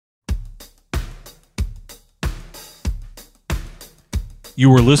You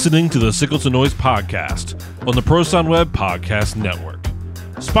are listening to the Sickle to Noise podcast on the Pro Sound Web Podcast Network,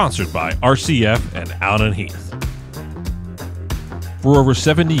 sponsored by RCF and Allen & Heath. For over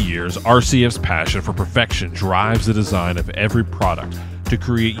 70 years, RCF's passion for perfection drives the design of every product to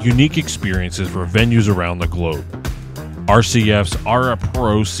create unique experiences for venues around the globe. RCF's Aura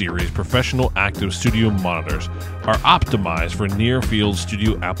Pro Series professional active studio monitors are optimized for near-field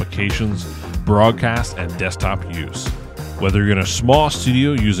studio applications, broadcast, and desktop use. Whether you're in a small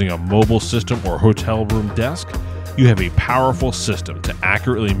studio using a mobile system or hotel room desk, you have a powerful system to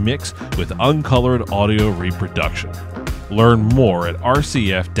accurately mix with uncolored audio reproduction. Learn more at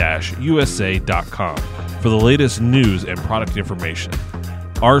rcf-usa.com for the latest news and product information.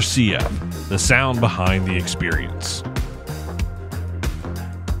 RCF, the sound behind the experience.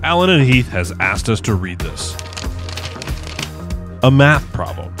 Allen & Heath has asked us to read this. A math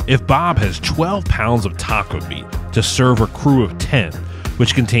problem. If Bob has 12 pounds of taco meat to serve a crew of 10,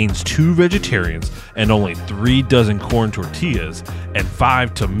 which contains 2 vegetarians and only 3 dozen corn tortillas and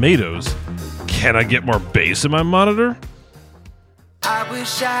 5 tomatoes, can I get more bass in my monitor? I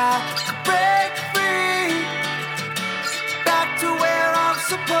wish I could break free, back to where I'm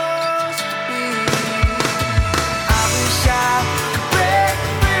supposed to be. I wish I could break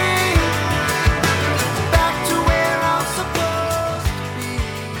free, back to where I'm supposed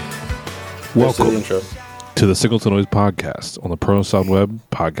to be. Welcome to the Sickle to Noise podcast on the Pro Sound Web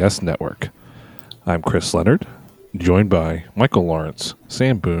Podcast Network. I'm Chris Leonard, joined by Michael Lawrence,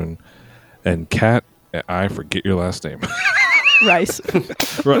 Sam Boone, and Kat, I forget your last name. Rice.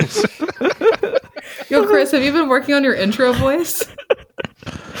 Rice. Yo, Chris, have you been working on your intro voice?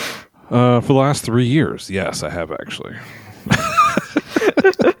 For the last 3 years, yes, I have actually.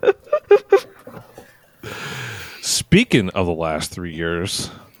 Speaking of the last 3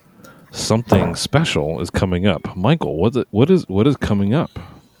 years, something special is coming up. Michael, what is coming up?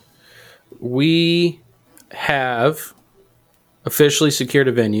 We have officially secured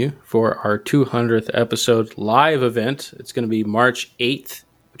a venue for our 200th episode live event. It's going to be March 8th,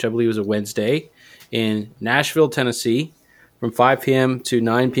 which I believe is a Wednesday, in Nashville, Tennessee, from 5 p.m. to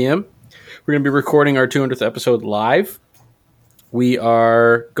 9 p.m. We're going to be recording our 200th episode live. We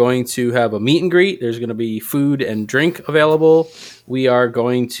are going to have a meet and greet. There's going to be food and drink available. We are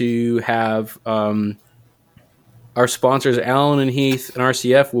going to have our sponsors, Allen & Heath and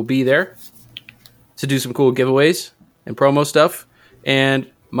RCF, will be there to do some cool giveaways and promo stuff. And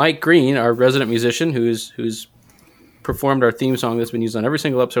Mike Green, our resident musician, who's performed our theme song that's been used on every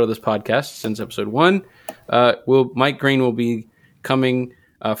single episode of this podcast since episode 1, Mike Green will be coming,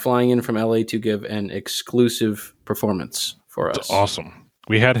 flying in from LA to give an exclusive performance for us. That's awesome.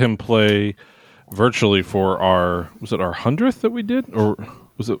 We had him play virtually for our 100th that we did, or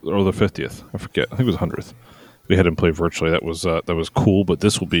the 50th? I forget. I think it was 100th. We had him play virtually. That was cool, but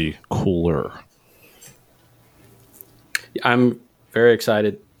this will be cooler. I'm very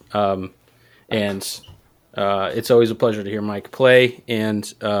excited, and it's always a pleasure to hear Mike play.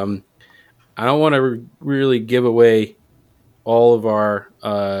 And I don't want to really give away all of our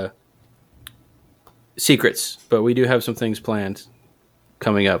secrets, but we do have some things planned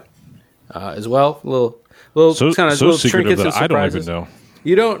coming up as well. Little trinkets secretive and that I don't even surprises. know.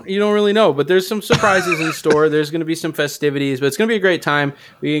 You don't really know, but there's some surprises in store. There's going to be some festivities, but it's going to be a great time.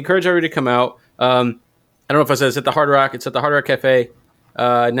 We encourage everybody to come out. I don't know if I said it's at the Hard Rock. It's at the Hard Rock Cafe,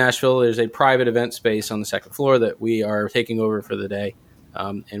 Nashville. There's a private event space on the second floor that we are taking over for the day.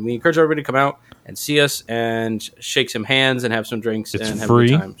 And we encourage everybody to come out and see us and shake some hands and have some drinks and have free.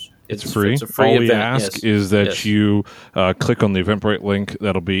 good times. It's free. It's a free All event. we ask is that you click on the Eventbrite link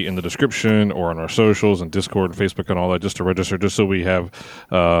that'll be in the description or on our socials and Discord, Facebook, and all that, just to register, just so we have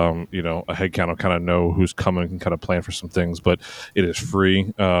a head count of kind of know who's coming and kind of plan for some things. But it is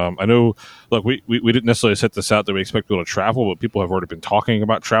free. I know. Look, we didn't necessarily set this out that we expect people to travel, but people have already been talking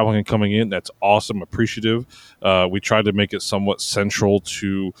about traveling and coming in. That's awesome. Appreciative. We tried to make it somewhat central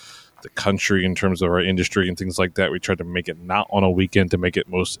to the country in terms of our industry and things like that. We tried to make it not on a weekend to make it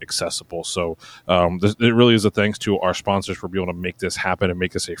most accessible. So it really is a thanks to our sponsors for being able to make this happen and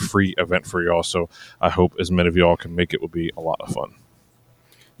make this a free event for y'all. So I hope as many of y'all can make it. Will be a lot of fun.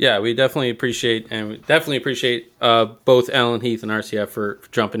 Yeah, we definitely appreciate both Allen Heath and RCF for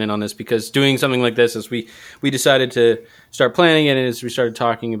jumping in on this, because doing something like this, as we decided to start planning it and as we started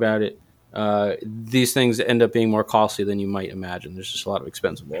talking about it, these things end up being more costly than you might imagine. There's just a lot of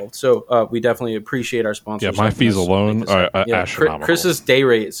expense involved. So we definitely appreciate our sponsors. Yeah, my fees alone are astronomical. Chris's day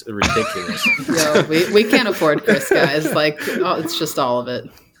rate is ridiculous. Yo, we can't afford Chris, guys. It's just all of it.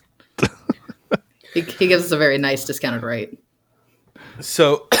 He gives us a very nice discounted rate.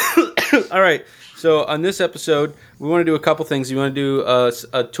 So All right. So on this episode, we want to do a couple things. We want to do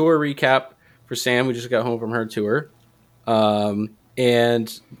a tour recap for Sam. We just got home from her tour.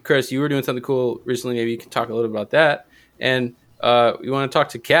 And Chris, you were doing something cool recently. Maybe you can talk a little about that. And we want to talk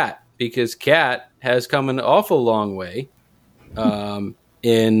to Kat, because Kat has come an awful long way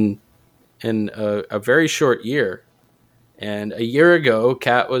in a very short year. And a year ago,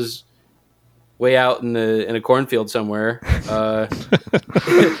 Kat was way out in a cornfield somewhere,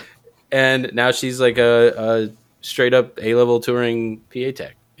 and now she's like a straight up A-level touring PA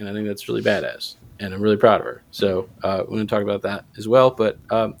tech, and I think that's really badass, and I'm really proud of her. So we're going to talk about that as well. But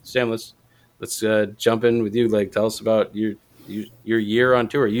Sam, let's jump in with you. Like, tell us about your year on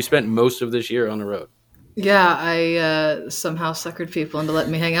tour. You spent most of this year on the road. Yeah, I somehow suckered people into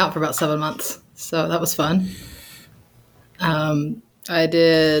letting me hang out for about 7 months, so that was fun. I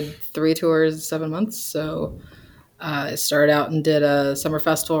did 3 tours in 7 months. So I started out and did a summer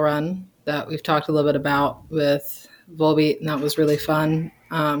festival run that we've talked a little bit about with Volbeat, and that was really fun.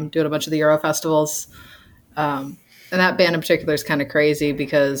 Doing a bunch of the Euro festivals. And that band in particular is kind of crazy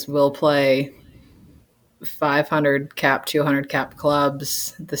because we'll play 500 cap, 200 cap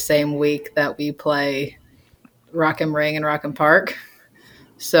clubs the same week that we play Rock am Ring and Rock am Park.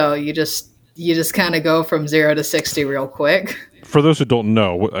 So you just kind of go from 0 to 60 real quick. For those who don't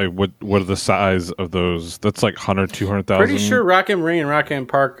know, what are the size of those? That's like 100, 200,000? Pretty sure Rock am Ring and Rock am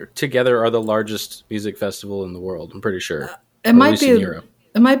Park together are the largest music festival in the world. I'm pretty sure. It might be in Europe.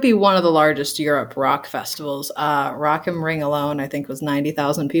 It might be one of the largest Europe rock festivals. Rock am Ring alone, I think, was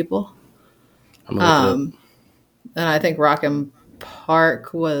 90,000 people. And I think Rock am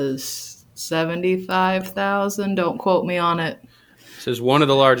Park was 75,000. Don't quote me on it. It says one of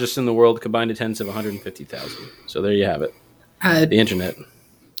the largest in the world, combined attendance of 150,000. So there you have it. The internet.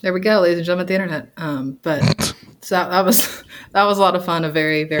 There we go, ladies and gentlemen, the internet. But so that was a lot of fun. A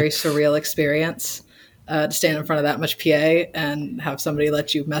very, very surreal experience to stand in front of that much PA and have somebody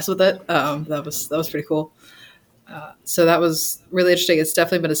let you mess with it. That was pretty cool. So that was really interesting. It's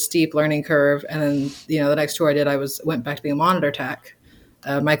definitely been a steep learning curve. And then the next tour I did, went back to being a monitor tech.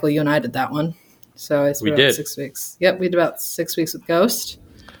 Michael, you and I did that one. So it's been about 6 weeks. Yep, we did about 6 weeks with Ghost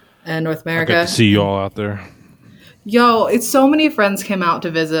and North America. I got to see you all out there. Yo, it's so many friends came out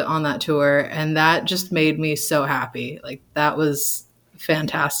to visit on that tour, and that just made me so happy. Like, that was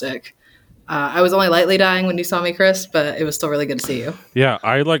fantastic. I was only lightly dying when you saw me, Chris, but it was still really good to see you. Yeah,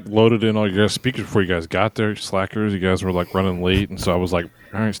 I loaded in all your guys' speakers before you guys got there. Slackers, you guys were running late, and so I was like,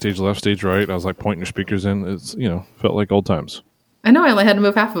 all right, stage left, stage right. I was pointing your speakers in. It's felt like old times. I know, I only had to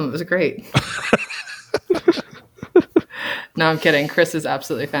move half of them. It was great. No, I'm kidding. Chris is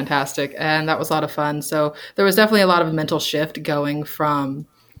absolutely fantastic, and that was a lot of fun. So there was definitely a lot of a mental shift going from,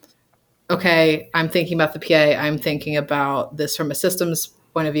 okay, I'm thinking about the PA, I'm thinking about this from a systems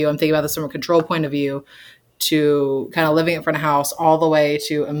point of view, I'm thinking about this from a control point of view, to kind of living in front of house, all the way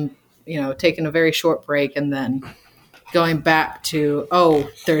to, taking a very short break and then going back to,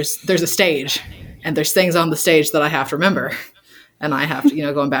 there's a stage, and there's things on the stage that I have to remember. And I have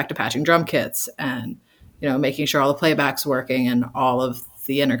to, going back to patching drum kits and, making sure all the playback's working and all of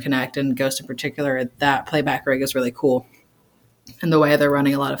the interconnect, and Ghost in particular, that playback rig is really cool. And the way they're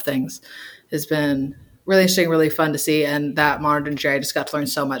running a lot of things has been really interesting, really fun to see. And that monitor engineer, I just got to learn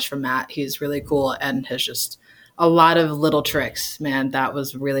so much from Matt. He's really cool and has just a lot of little tricks, man. That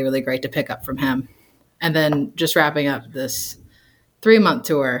was really, really great to pick up from him. And then just wrapping up this 3-month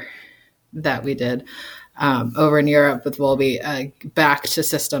tour that we did over in Europe with Volbeat, back to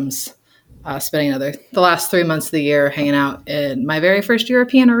systems. Spending the last 3 months of the year hanging out in my very first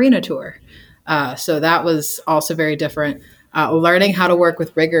European arena tour. So that was also very different. Learning how to work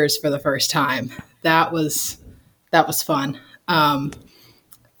with riggers for the first time. That was fun. I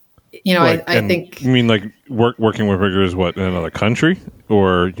think... You mean working with riggers, in another country?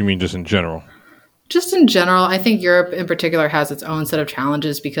 Or you mean just in general? Just in general. I think Europe in particular has its own set of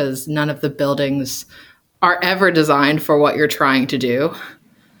challenges because none of the buildings are ever designed for what you're trying to do.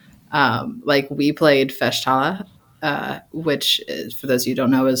 We played Festhalle, which is, for those of you who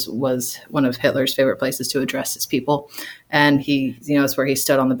don't know, was one of Hitler's favorite places to address his people. And he, it's where he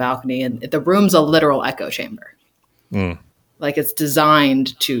stood on the balcony, and the room's a literal echo chamber. Mm. It's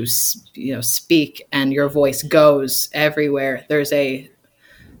designed to, speak, and your voice goes everywhere. There's a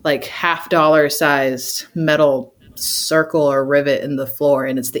 $50 sized metal circle or rivet in the floor,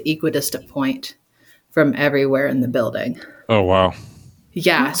 and it's the equidistant point from everywhere in the building. Oh, wow.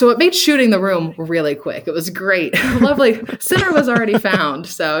 Yeah, so it made shooting the room really quick. It was great. Lovely. Center was already found,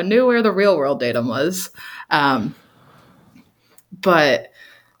 so knew where the real world datum was. But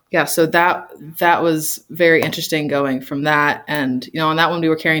yeah, so that was very interesting going from that. And, on that one we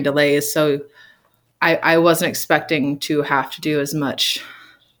were carrying delays. So I wasn't expecting to have to do as much,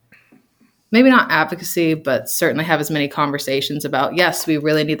 maybe not advocacy, but certainly have as many conversations about, yes, we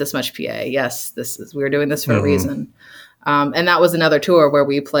really need this much PA. Yes, we're doing this for a reason. And that was another tour where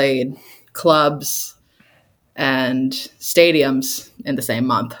we played clubs and stadiums in the same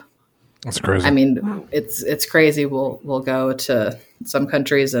month. That's crazy. I mean, it's crazy. We'll go to some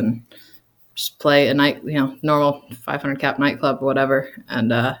countries and just play a night, normal 500 cap nightclub or whatever.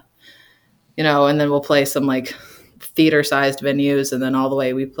 And, and then we'll play some like theater sized venues. And then all the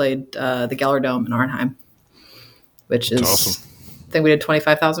way we played the Geller Dome in Arnhem, which is awesome. I think we did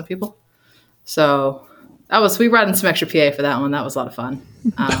 25,000 people. So we brought in some extra PA for that one. That was a lot of fun.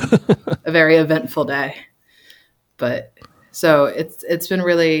 A very eventful day. But so it's been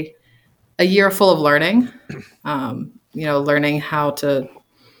really a year full of learning, learning how to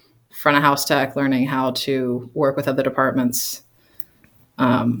front of house tech, learning how to work with other departments,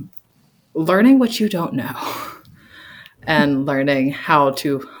 learning what you don't know, and learning how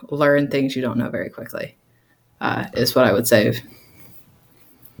to learn things you don't know very quickly is what I would say.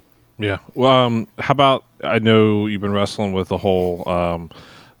 Yeah. Well, how about, I know you've been wrestling with the whole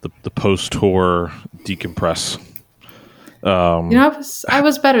the post tour decompress. I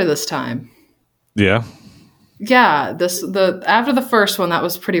was better this time. Yeah. Yeah. After the first one, that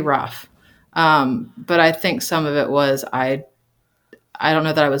was pretty rough. But I think some of it was, I don't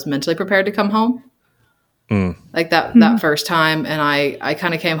know that I was mentally prepared to come home. Like that first time. And I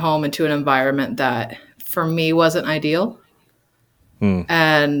kind of came home into an environment that for me wasn't ideal.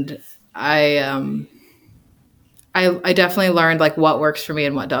 And I definitely learned like what works for me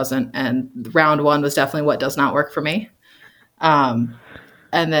and what doesn't. And round one was definitely what does not work for me.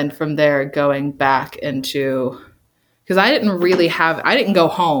 And then from there going back into, because I didn't go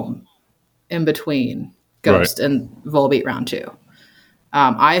home in between Ghost and Volbeat round 2.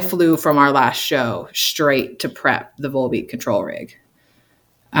 I flew from our last show straight to prep the Volbeat control rig.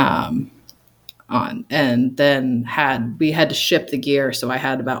 And then we had to ship the gear. So I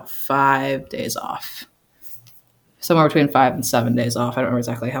had about 5 days off, somewhere between 5 and 7 days off. I don't remember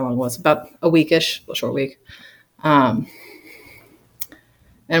exactly how long it was, about a weekish, a short week. And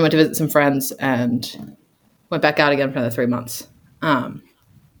went to visit some friends and went back out again for another 3 months.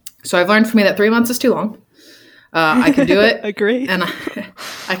 So I've learned for me that 3 months is too long. I can do it. Agree. And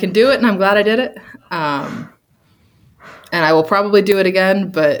I can do it, and I'm glad I did it. And I will probably do it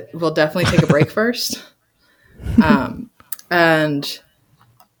again, but we'll definitely take a break first. And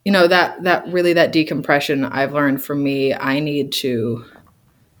that decompression, I've learned for me, I need to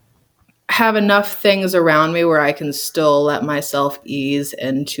have enough things around me where I can still let myself ease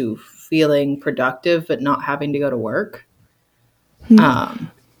into feeling productive, but not having to go to work.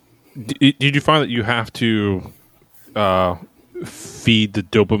 Did you find that you have to feed the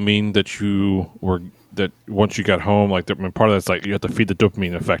dopamine that once you got home, like part of that's like you have to feed the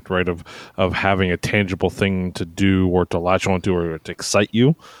dopamine effect, right? Of having a tangible thing to do or to latch onto or to excite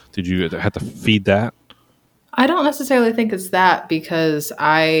you. Did you have to feed that? I don't necessarily think it's that, because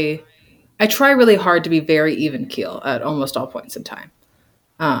I try really hard to be very even keel at almost all points in time.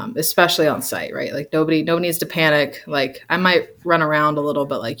 Especially on site, right? Like nobody needs to panic. Like I might run around a little,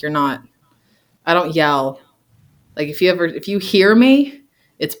 but like I don't yell. Like if you hear me,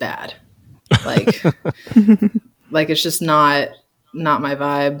 it's bad. Like, like it's just not my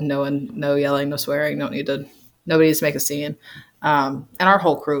vibe. No yelling, no swearing. Nobody needs to make a scene. And our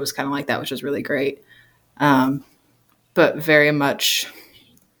whole crew was kind of like that, which was really great. But very much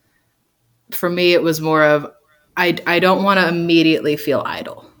for me, it was more of, I don't want to immediately feel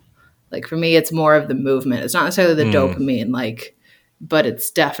idle. Like for me, it's more of the movement. It's not necessarily the dopamine, but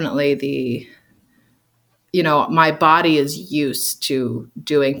it's definitely my body is used to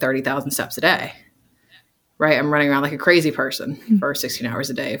doing 30,000 steps a day, right? I'm running around like a crazy person for 16 hours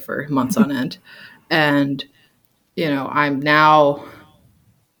a day for months on end. And, I'm now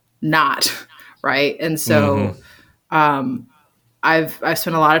not, right? And so, I've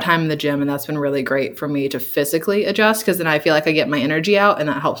spent a lot of time in the gym, and that's been really great for me to physically adjust, because then I feel like I get my energy out and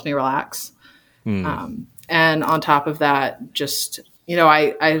that helps me relax. And on top of that, just,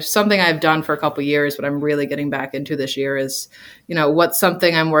 I something I've done for a couple of years, but I'm really getting back into this year is, what's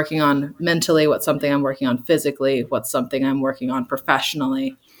something I'm working on mentally, what's something I'm working on physically, what's something I'm working on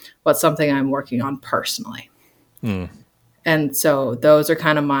professionally, what's something I'm working on personally. And so those are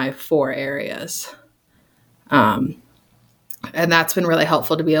kind of my 4 areas. And that's been really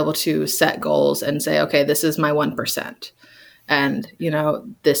helpful to be able to set goals and say, okay, this is my 1%. And,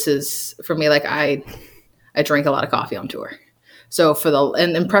 this is for me, like I drink a lot of coffee on tour. So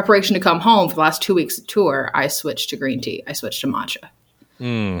in preparation to come home for the last 2 weeks of tour, I switched to green tea. I switched to matcha.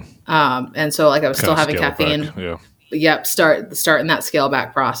 And so like I was still having caffeine. Back. Yeah. Yep. Starting that scale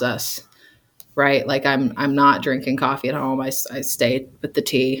back process, right? Like I'm not drinking coffee at home. I stayed with the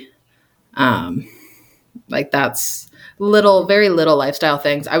tea. Like that's very little lifestyle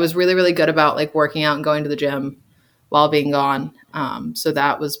things. I was really, really good about like working out and going to the gym while being gone. So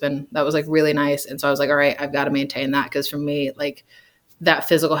that was like really nice. And so I was like, all right, I've got to maintain that. Cause for me, like that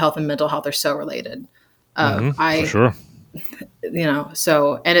physical health and mental health are so related. For sure. You know,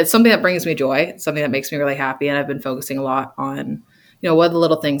 so, and it's something that brings me joy. It's something that makes me really happy. And I've been focusing a lot on, you know, what are the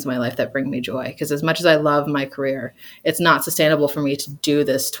little things in my life that bring me joy? Because as much as I love my career, it's not sustainable for me to do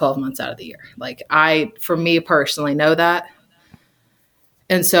this 12 months out of the year. Like for me personally know that.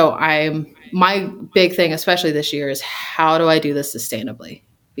 And so my big thing, especially this year, is how do I do this sustainably?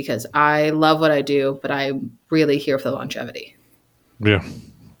 Because I love what I do, but I'm really here for the longevity. Yeah,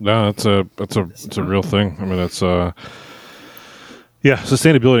 no, it's a real thing. I mean, it's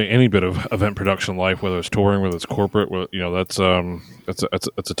sustainability in any bit of event production life, whether it's touring, whether it's corporate, you know, that's a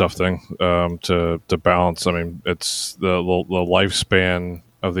tough thing to balance. I mean, it's the lifespan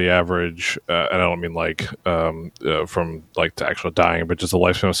of the average, and I don't mean like from like to actual dying, but just the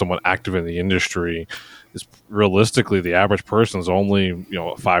lifespan of someone active in the industry is realistically the average person is only, you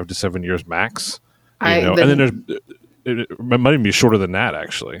know, 5 to 7 years max. And then it might even be shorter than that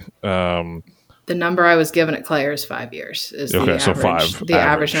actually. The number I was given at Claire is 5 years. Is okay, the average, so 5. The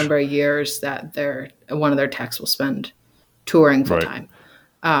average number of years that one of their techs will spend touring full time.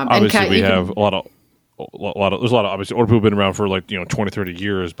 Obviously, and Kat, we have a lot of obviously older people have been around for like, you know, 20, 30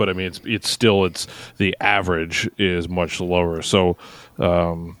 years, but I mean it's still the average is much lower. So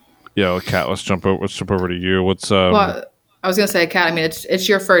Kat, let's jump over to you. Well, I was gonna say, Kat, I mean it's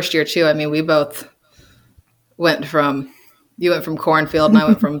your first year too. I mean, we both you went from cornfield and I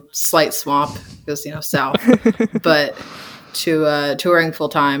went from slight swamp because, you know, south, but to touring full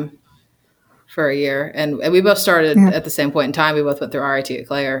time for a year. And we both started at the same point in time. We both went through RIT at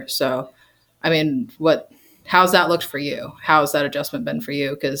Claire. So, I mean, how's that looked for you? How's that adjustment been for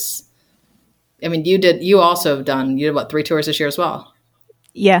you? Because, I mean, you did 3 tours this year as well?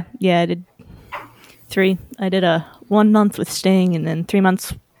 Yeah, I did 3. I did 1 month with Sting and then 3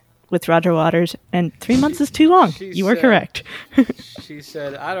 months with Roger Waters, and 3 months is too long. You were correct. She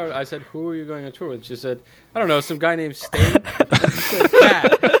said, I said, who are you going on tour with? She said, I don't know, some guy named Sting. Said,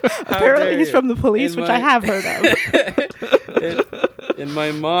 apparently he's from the Police, which I have heard of. and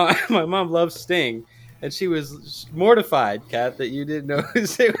my mom loves Sting. And she was mortified, Kat, that you didn't know who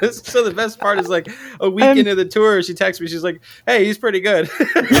Sting was. So the best part is like a week into the tour, she texts me. She's like, hey, he's pretty good.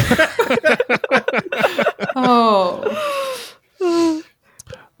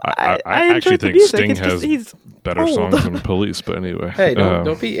 I actually think Sting has better songs than Police, but anyway. Hey,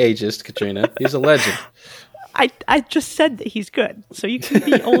 don't be ageist, Katrina. He's a legend. I just said that he's good, so you can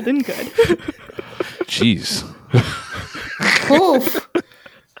be old and good. Jeez. Oof.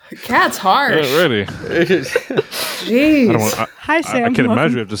 Cat's harsh. Already. Jeez. Hi, Sam. I can't imagine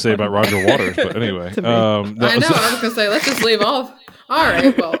what you have to say about Roger Waters, but anyway. I know. I was going to say, let's just leave off. All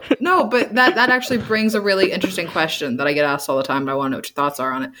right. Well, no, but that actually brings a really interesting question that I get asked all the time, and I want to know what your thoughts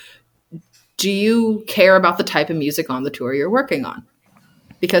are on it. Do you care about the type of music on the tour you're working on?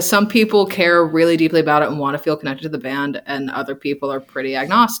 Because some people care really deeply about it and want to feel connected to the band, and other people are pretty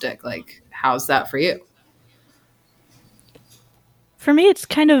agnostic. Like, how's that for you? For me, it's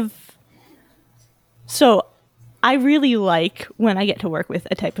kind of... So, I really like when I get to work with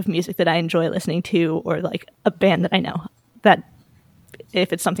a type of music that I enjoy listening to, or like a band that I know. That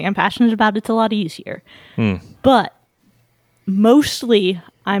if it's something I'm passionate about, it's a lot easier. But mostly,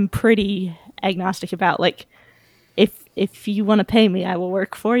 I'm pretty agnostic about, like, if you want to pay me, I will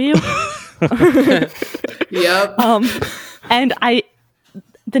work for you. Yep. And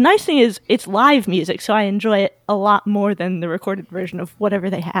the nice thing is it's live music, so I enjoy it a lot more than the recorded version of whatever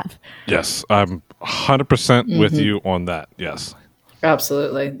they have. Yes, I'm 100% with you on that. Yes.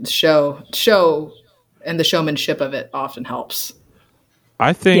 Absolutely. The show and the showmanship of it often helps.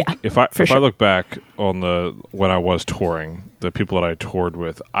 I think if I look back on when I was touring, the people that I toured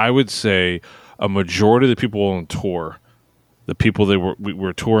with, I would say a majority of the people on tour, the people we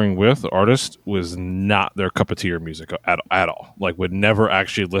were touring with, the artists, was not their cup of tea or music at all. Like, would never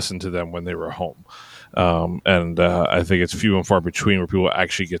actually listen to them when they were home. And I think it's few and far between where people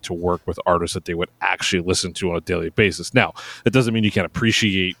actually get to work with artists that they would actually listen to on a daily basis. Now, that doesn't mean you can't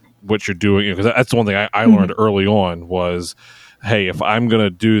appreciate what you're doing, because that's the one thing I learned early on was, hey, if I'm going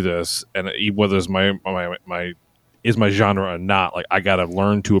to do this, and whether it's my genre or not, like, I got to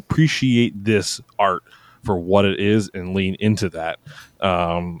learn to appreciate this art for what it is and lean into that.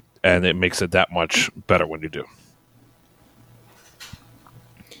 And it makes it that much better when you do.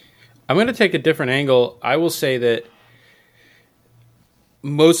 I'm going to take a different angle. I will say that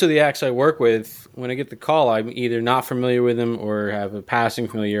most of the acts I work with, when I get the call, I'm either not familiar with them or have a passing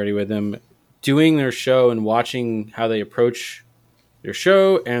familiarity with them. Doing their show and watching how they approach their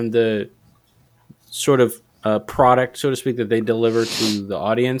show and the sort of product, so to speak, that they deliver to the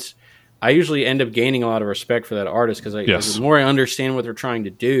audience, I usually end up gaining a lot of respect for that artist because the more I understand what they're trying to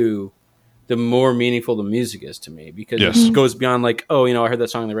do, the more meaningful the music is to me, because it goes beyond like, oh, I heard that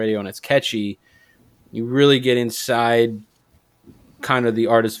song on the radio and it's catchy. You really get inside kind of the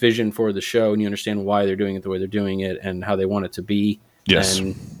artist's vision for the show and you understand why they're doing it the way they're doing it and how they want it to be. Yes.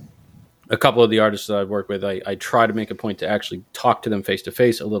 And a couple of the artists that I've worked with, I try to make a point to actually talk to them face to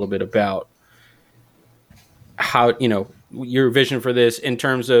face a little bit about how, your vision for this in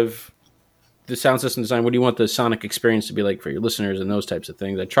terms of the sound system design. What do you want the sonic experience to be like for your listeners and those types of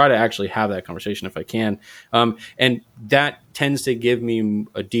things? I try to actually have that conversation if I can. And that tends to give me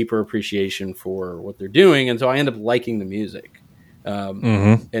a deeper appreciation for what they're doing. And so I end up liking the music.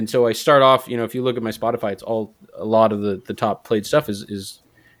 And so I start off, if you look at my Spotify, it's a lot of the top played stuff is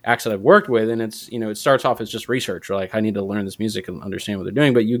acts that I've worked with. And it's, it starts off as just research, or like, I need to learn this music and understand what they're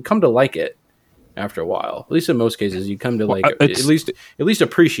doing, but you come to like it after a while. At least in most cases, you come to at least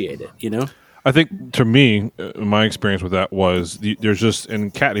appreciate it, I think to me, my experience with that was there's just,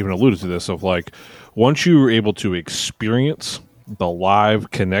 and Kat even alluded to this, of like, once you were able to experience the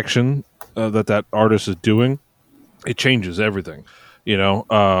live connection that artist is doing, it changes everything,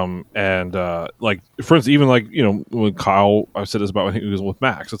 and like, for instance, even like, when Kyle, I said this about, I think it was with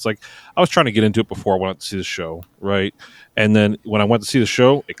Max, it's like, I was trying to get into it before I went to see the show. Right. And then when I went to see the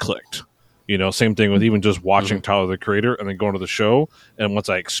show, it clicked. Same thing with even just watching Tyler, the Creator, and then going to the show. And once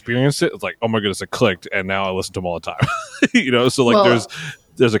I experienced it, it's like, oh my goodness, it clicked. And now I listen to them all the time. So like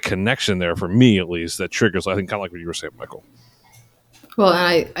there's a connection there for me, at least, that triggers, I think, kind of like what you were saying, Michael. Well,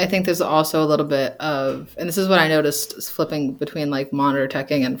 and I think there's also a little bit of, and this is what I noticed flipping between like monitor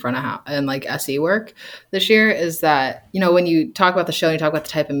teching and front of house and like SE work this year, is that, when you talk about the show and you talk about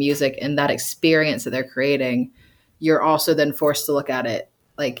the type of music and that experience that they're creating, you're also then forced to look at it.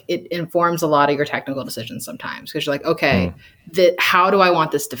 Like, it informs a lot of your technical decisions sometimes, because you're like, okay, how do I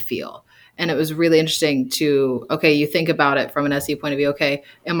want this to feel? And it was really interesting to, you think about it from an SE point of view. Okay,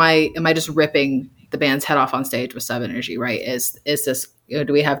 am I just ripping the band's head off on stage with sub energy, right? Is this,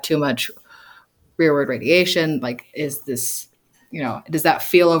 do we have too much rearward radiation? Like, is this, does that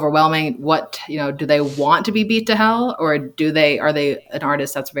feel overwhelming? What, do they want to be beat to hell, or are they an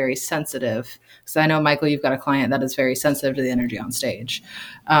artist that's very sensitive? Because I know, Michael, you've got a client that is very sensitive to the energy on stage.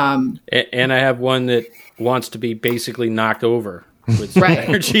 And I have one that wants to be basically knocked over with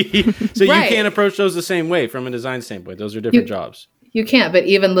energy. So you can't approach those the same way from a design standpoint. Those are different jobs. You can't, but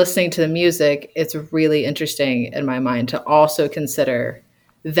even listening to the music, it's really interesting in my mind to also consider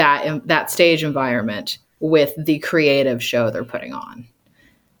that stage environment with the creative show they're putting on,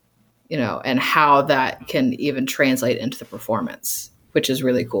 and how that can even translate into the performance, which is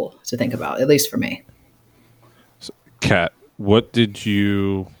really cool to think about, at least for me. So, Kat, what did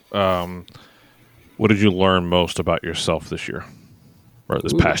you learn most about yourself this year, or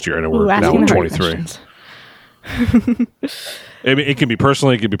this past year? I know we're now in 23. I mean, it can be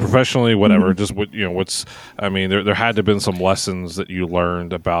personally, it can be professionally, whatever. Just there had to have been some lessons that you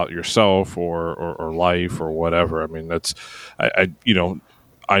learned about yourself or life or whatever. I mean, that's, I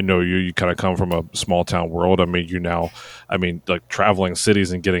know you kind of come from a small town world. I mean, like traveling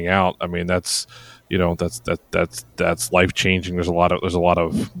cities and getting out. I mean, that's life changing. There's a lot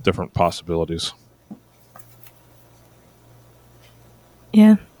of different possibilities.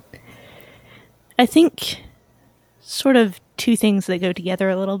 Yeah. I think sort of two things that go together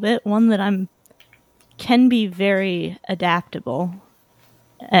a little bit. One, that can be very adaptable,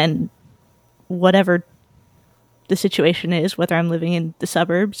 and whatever the situation is, whether I'm living in the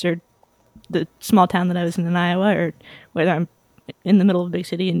suburbs or the small town that I was in Iowa, or whether I'm in the middle of a big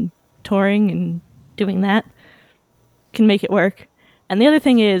city and touring and doing that, can make it work. And the other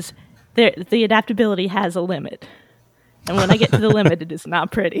thing is the adaptability has a limit. And when I get to the limit, it is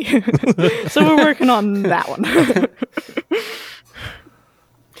not pretty. So we're working on that one.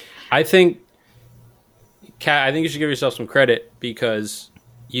 I think, Kat, you should give yourself some credit, because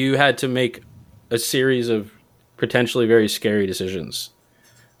you had to make a series of potentially very scary decisions.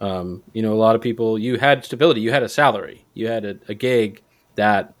 A lot of people, you had stability, you had a salary, you had a gig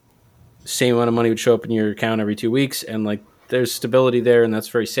that same amount of money would show up in your account every 2 weeks, and like there's stability there, and that's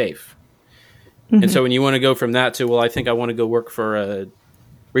very safe. And so when you want to go from that to, well, I think I want to go work for a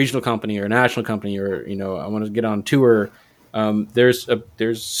regional company or a national company, or I want to get on tour.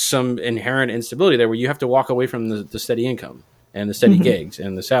 There's some inherent instability there where you have to walk away from the steady income and the steady gigs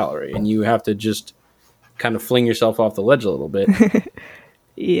and the salary, and you have to just kind of fling yourself off the ledge a little bit.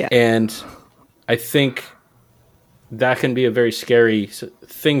 Yeah. And I think that can be a very scary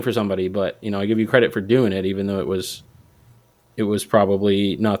thing for somebody, but I give you credit for doing it, even though it was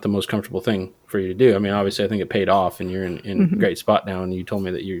probably not the most comfortable thing for you to do. I mean, obviously I think it paid off, and you're in a great spot now, and you told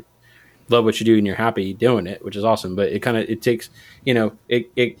me that you love what you do and you're happy doing it, which is awesome. But it takes,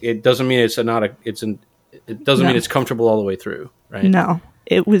 it doesn't mean it doesn't mean it's comfortable all the way through, right? No,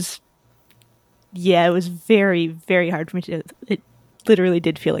 it was very, very hard for me to, it literally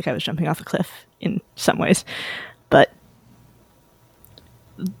did feel like I was jumping off a cliff in some ways, but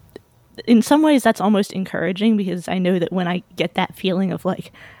in some ways that's almost encouraging, because I know that when I get that feeling of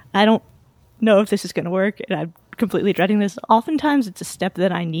like, I don't know if this is going to work and I'm completely dreading this, oftentimes it's a step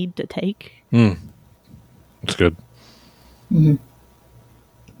that I need to take. That's good. Mm-hmm.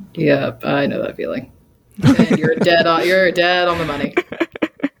 Yeah, I know that feeling. And you're dead on the money.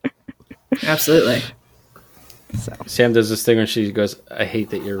 Absolutely. So. Sam does this thing where she goes, "I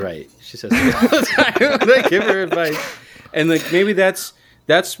hate that you're right." She says all the time. They give her advice, and like maybe that's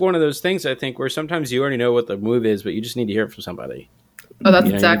one of those things, I think, where sometimes you already know what the move is, but you just need to hear it from somebody. Oh, that's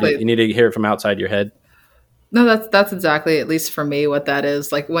exactly. You need to hear it from outside your head. No, that's exactly, at least for me, what that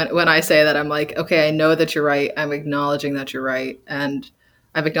is. Like when I say that, I'm like, okay, I know that you're right. I'm acknowledging that you're right, and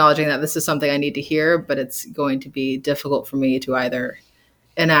I'm acknowledging that this is something I need to hear, but it's going to be difficult for me to either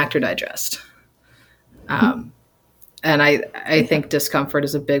enact or digest. And I think discomfort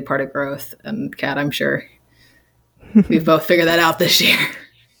is a big part of growth. And Kat, I'm sure we've both figured that out this year.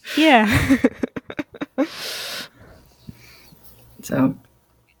 Yeah. So,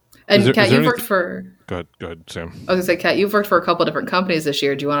 and Kat, you've worked for... Go ahead, Sam. I was going to say, Kat, you've worked for a couple of different companies this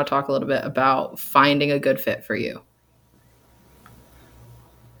year. Do you want to talk a little bit about finding a good fit for you?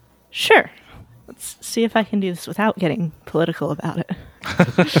 Sure. Let's see if I can do this without getting political about it.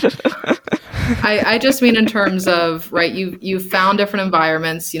 I just mean in terms of, right, you found different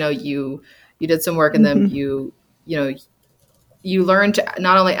environments, you did some work in them, you learned to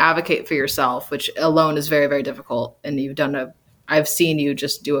not only advocate for yourself, which alone is very, very difficult, and I've seen you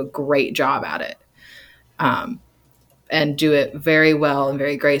just do a great job at it, and do it very well and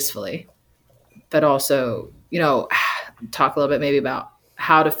very gracefully, but also, talk a little bit maybe about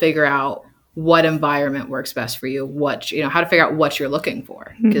how to figure out what environment works best for you, how to figure out what you're looking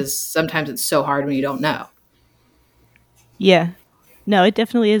for, because sometimes it's so hard when you don't know. Yeah. No, it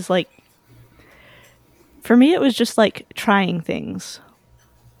definitely is. Like, for me, it was just like trying things.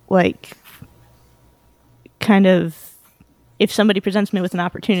 Like, kind of, if somebody presents me with an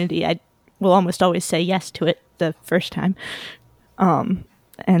opportunity, I will almost always say yes to it the first time. And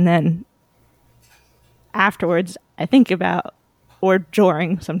then afterwards, I think about, or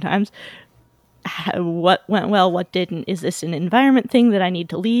during sometimes, what went well, what didn't. Is this an environment thing that I need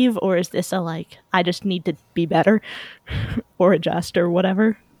to leave, or is this I just need to be better or adjust or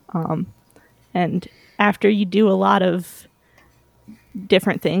whatever? And after you do a lot of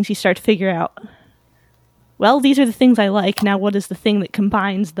different things, you start to figure out, well, these are the things I like. Now, what is the thing that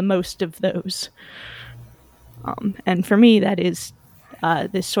combines the most of those? And for me, that is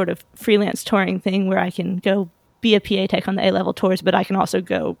this sort of freelance touring thing where I can go be a PA tech on the A-level tours, but I can also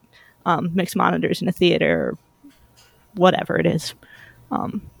go mix monitors in a theater or whatever it is,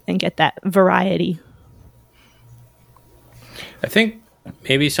 and get that variety. I think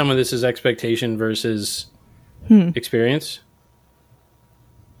maybe some of this is expectation versus experience.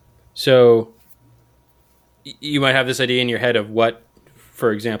 So you might have this idea in your head of what,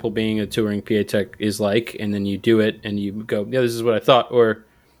 for example, being a touring PA tech is like, and then you do it and you go, yeah, this is what I thought, or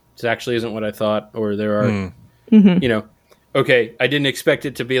this actually isn't what I thought, or there are, okay, I didn't expect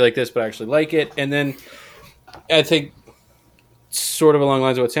it to be like this, but I actually like it. And then I think sort of along the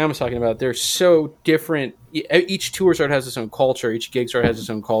lines of what Sam was talking about, they're so different. Each tour sort of has its own culture. Each gig sort of has its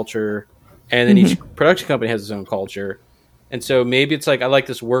own culture. And then each production company has its own culture. And so maybe it's like, I like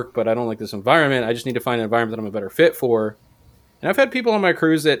this work, but I don't like this environment. I just need to find an environment that I'm a better fit for. And I've had people on my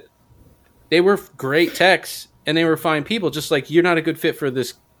crews that they were great techs and they were fine people, just like, you're not a good fit for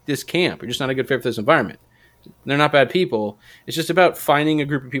this camp. You're just not a good fit for this environment. They're not bad people. It's just about finding a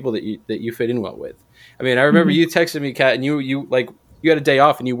group of people that you fit in well with. I mean, I remember you texted me, Kat, and you had a day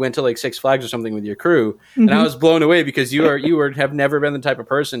off and you went to like Six Flags or something with your crew, and I was blown away because you have never been the type of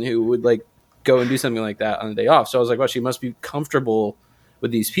person who would like go and do something like that on a day off. So I was like, well, she must be comfortable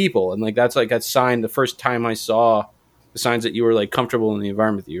with these people, and like that's sign. The first time I saw the signs that you were like comfortable in the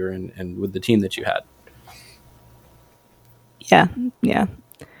environment that you were in and with the team that you had. Yeah.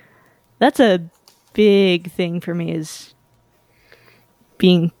 that's a big thing for me, is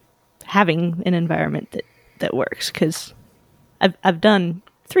having an environment that works, because I've done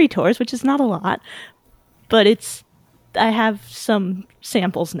 3 tours, which is not a lot, but I have some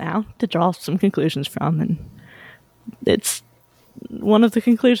samples now to draw some conclusions from, and it's one of the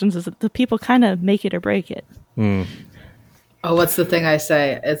conclusions is that the people kind of make it or break it. Oh, what's the thing I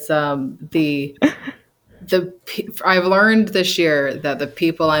say? It's I've learned this year that the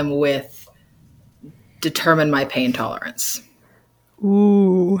people I'm with determine my pain tolerance.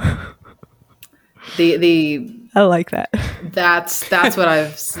 Ooh. I like that. That's what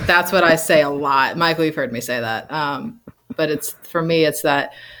I say a lot. Michael, you've heard me say that. But it's, for me, it's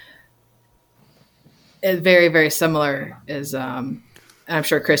that it's very, very similar is, and I'm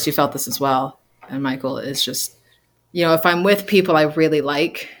sure Chris, you felt this as well. And Michael, is just, if I'm with people I really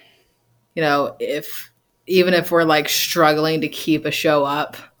like, even if we're like struggling to keep a show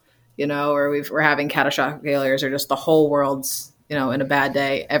up, or we're having catastrophic failures, or just the whole world's, in a bad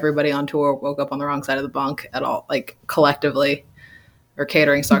day, everybody on tour woke up on the wrong side of the bunk at all, like collectively, or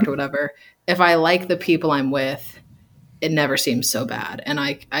catering sucked or whatever. If I like the people I'm with, it never seems so bad. And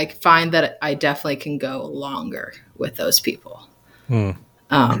I find that I definitely can go longer with those people, and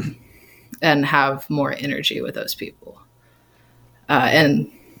have more energy with those people.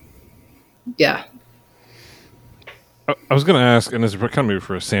 And yeah. I was going to ask, and this is kind of maybe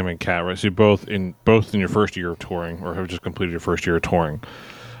for Sam and Kat, right? So you both in your first year of touring, or have just completed your first year of touring.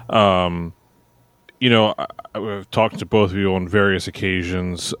 I've talked to both of you on various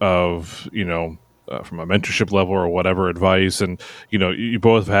occasions of, from a mentorship level or whatever advice, and you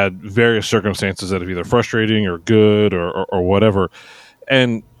both had various circumstances that have either frustrating or good or whatever.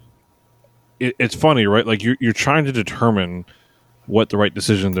 And it's funny, right? Like you're trying to determine what the right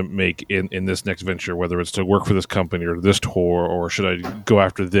decision to make in this next venture, whether it's to work for this company or this tour, or should I go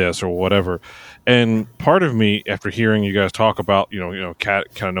after this or whatever. And part of me, after hearing you guys talk about,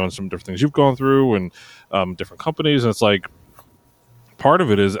 Kat kind of knowing some different things you've gone through and different companies, and it's like, part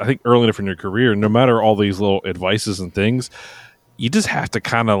of it is, I think early enough in your career, no matter all these little advices and things, you just have to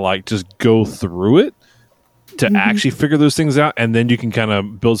kind of like just go through it to actually figure those things out. And then you can kind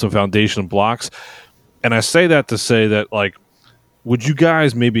of build some foundation blocks. And I say that to say that, like, would you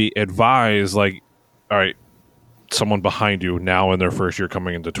guys maybe advise, like, all right, someone behind you now in their first year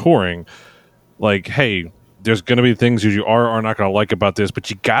coming into touring, like, hey, there's going to be things you are not going to like about this,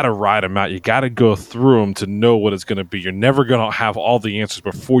 but you got to ride them out. You got to go through them to know what it's going to be. You're never going to have all the answers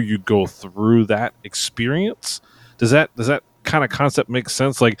before you go through that experience. Does that kind of concept make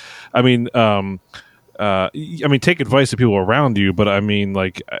sense? Like, take advice of people around you, but I mean,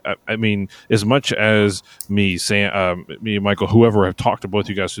 as much as me, Sam, me, Michael, whoever have talked to both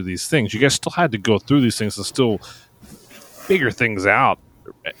you guys through these things, you guys still had to go through these things to still figure things out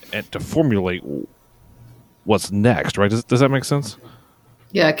and to formulate what's next, right? Does that make sense?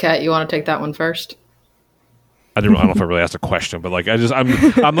 Yeah, Kat, you want to take that one first? I don't know if I really asked a question, but like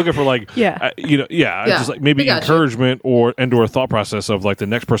I'm looking for like just like maybe encouragement or a thought process of like the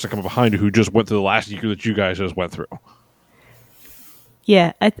next person coming behind you who just went through the last year that you guys just went through.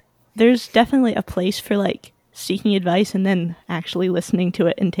 Yeah, there's definitely a place for like seeking advice and then actually listening to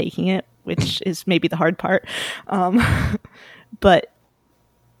it and taking it, which is maybe the hard part. But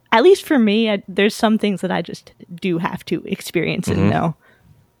at least for me, there's some things that I just do have to experience and know,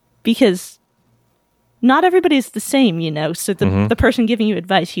 because not everybody's the same, so the person giving you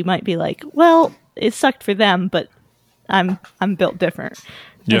advice, you might be like, well, it sucked for them, but I'm built different.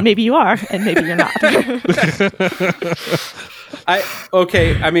 Yeah. And maybe you are, and maybe you're not. How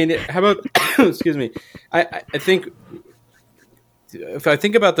about, excuse me. I think, if I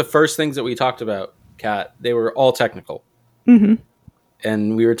think about the first things that we talked about, Kat, they were all technical. Mm-hmm.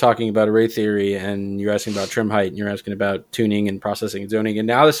 And we were talking about array theory, and you're asking about trim height, and you're asking about tuning and processing and zoning. And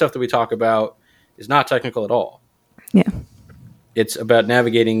now the stuff that we talk about is not technical at all. Yeah. It's about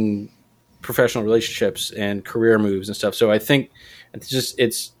navigating professional relationships and career moves and stuff. So I think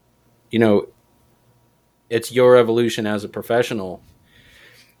it's your evolution as a professional.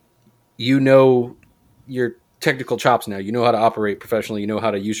 Your technical chops now. You know how to operate professionally. You know how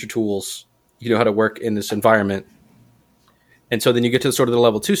to use your tools. You know how to work in this environment. And so then you get to sort of the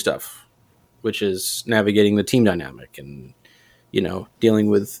level 2 stuff, which is navigating the team dynamic and, dealing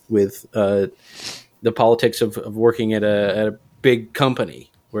with the politics of working at a big company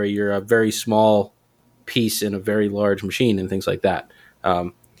where you're a very small piece in a very large machine and things like that.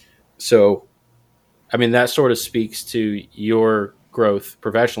 So, that sort of speaks to your growth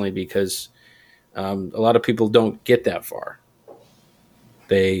professionally, because a lot of people don't get that far.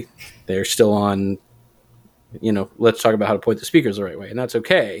 They're still on let's talk about how to point the speakers the right way. And that's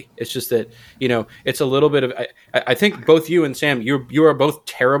okay. It's just that, it's a little bit of, I think both you and Sam, you are both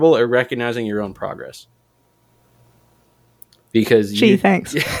terrible at recognizing your own progress. Because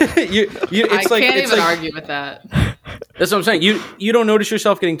thanks. I can't even argue with that. That's what I'm saying. You don't notice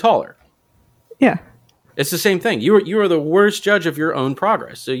yourself getting taller. Yeah. It's the same thing. You are the worst judge of your own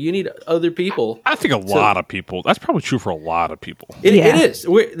progress. So you need other people. I think a lot of people. That's probably true for a lot of people. It is.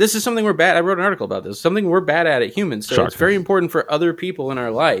 This is something we're bad. I wrote an article about this. Something we're bad at humans. So it's very important for other people in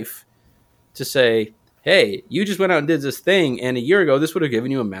our life to say, hey, you just went out and did this thing, and a year ago, this would have given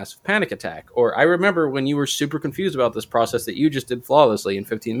you a massive panic attack. Or I remember when you were super confused about this process that you just did flawlessly in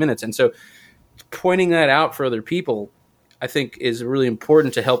 15 minutes. And so pointing that out for other people, I think, is really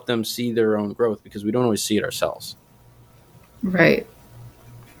important to help them see their own growth, because we don't always see it ourselves. Right.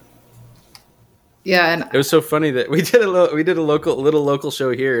 Yeah, and it was so funny that we did a little local show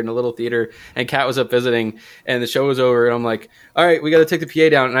here in a little theater, and Kat was up visiting, and the show was over, and I'm like, all right, we got to take the PA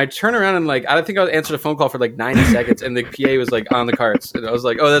down. And I turn around and I think I answered a phone call for 90 seconds, and the PA was on the carts, and I was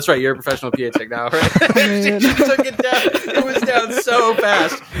like, oh, that's right, you're a professional PA tech now, right? She took it down. It was down so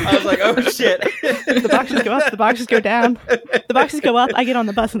fast. I was like, oh shit. The boxes go up, the boxes go down. The boxes go up, I get on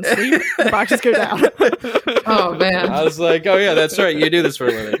the bus and sleep. The boxes go down. Oh man. I was like, oh yeah, that's right, you do this for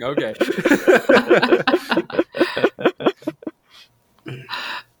a living. Okay.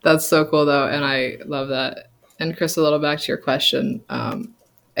 That's so cool though, and I love that. And Chris, a little back to your question,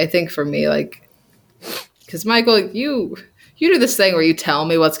 I think for me, because Michael, you do this thing where you tell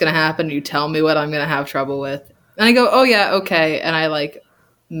me what's going to happen, you tell me what I'm going to have trouble with, and I go, oh yeah, okay, and I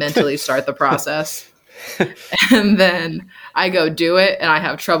mentally start the process, and then I go do it, and I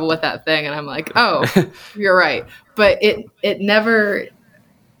have trouble with that thing, and I'm like, oh, you're right, but it never.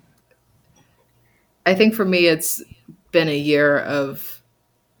 I think for me, it's been a year of,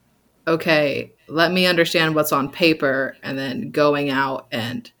 okay, let me understand what's on paper, and then going out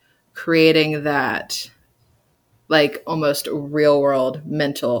and creating that almost real world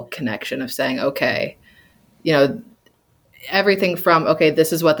mental connection of saying, okay, everything from, okay,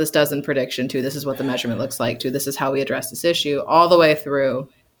 this is what this does in prediction, to this is what the measurement looks like, to this is how we address this issue, all the way through,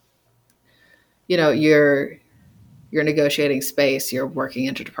 you're negotiating space, you're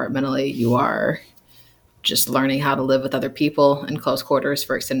working interdepartmentally, you are just learning how to live with other people in close quarters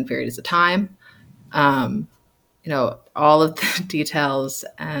for extended periods of time. All of the details,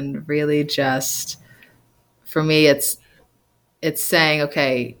 and really just, for me, it's saying,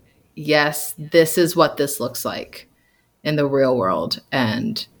 okay, yes, this is what this looks like in the real world.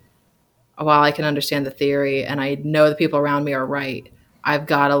 And while I can understand the theory and I know the people around me are right, I've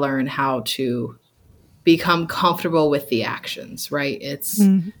got to learn how to become comfortable with the actions, right? It's,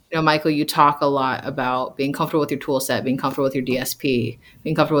 Michael, you talk a lot about being comfortable with your tool set, being comfortable with your DSP,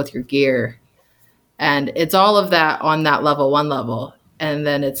 being comfortable with your gear. And it's all of that on that level 1 level. And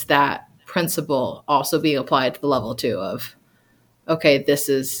then it's that principle also being applied to the level 2 of, okay, this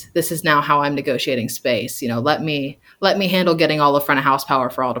is now how I'm negotiating space. Let me handle getting all the front of house power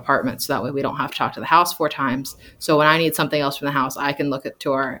for all departments. So that way we don't have to talk to the house 4 times. So when I need something else from the house, I can look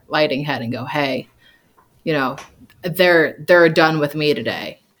to our lighting head and go, hey, they're done with me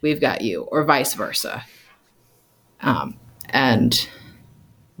today. We've got you, or vice versa. And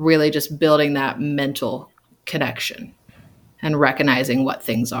really just building that mental connection and recognizing what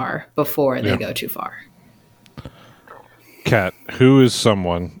things are before they go too far. Kat, who is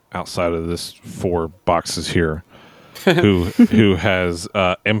someone outside of this 4 boxes here who has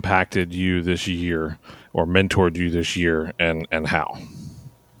impacted you this year or mentored you this year, and how?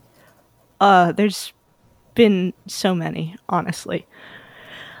 There's been so many, honestly.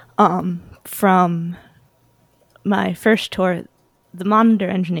 From my first tour, the monitor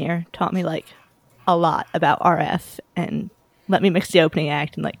engineer taught me a lot about RF and let me mix the opening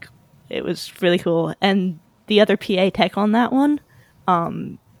act, and it was really cool. And the other PA tech on that one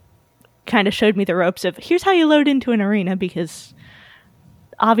kind of showed me the ropes of, here's how you load into an arena, because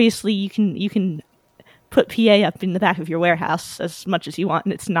obviously you can put PA up in the back of your warehouse as much as you want,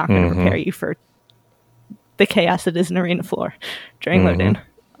 and it's not going to prepare you for the chaos that is an arena floor during load-in.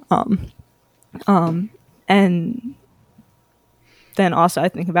 And then also I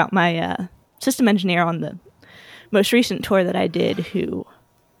think about my system engineer on the most recent tour that I did, who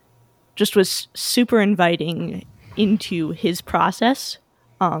just was super inviting into his process,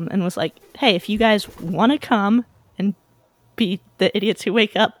 and was like, hey, if you guys want to come and be the idiots who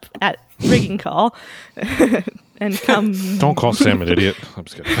wake up at rigging call and come... Don't call Sam an idiot. I'm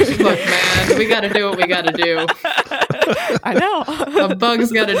just kidding. Look, man, we got to do what we got to do. I know. A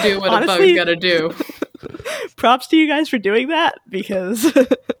bug's got to do what honestly, a bug's got to do. Props to you guys for doing that, because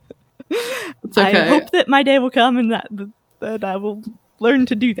It's okay. I hope that my day will come and that I will learn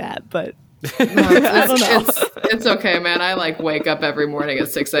to do that. But I don't know. It's okay, man. I like wake up every morning at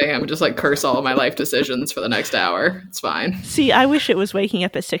 6 a.m. and just like curse all of my life decisions for the next hour. It's fine. See, I wish it was waking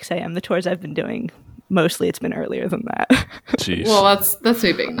up at 6 a.m. The tours I've been doing, mostly it's been earlier than that. Jeez. Well, that's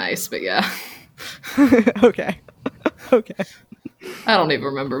me being nice, but yeah. Okay. Okay. I don't even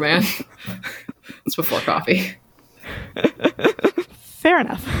remember, man. It's before coffee. Fair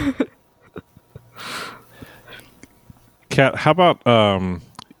enough. Kat, how about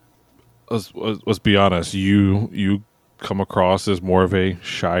let's be honest, you come across as more of a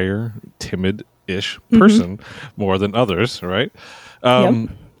shyer, timid-ish person more than others, right?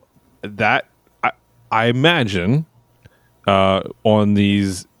 That I imagine on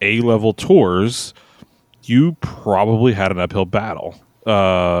these A-level tours, you probably had an uphill battle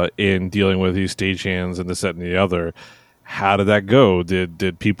in dealing with these stagehands and this, that, and the other. How did that go?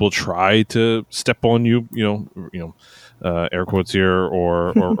 Did people try to step on you? Air quotes here,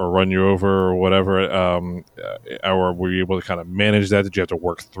 or run you over or whatever? Or were you able to kind of manage that? Did you have to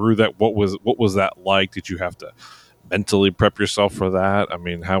work through that? What was that like? Did you have to mentally prep yourself for that? I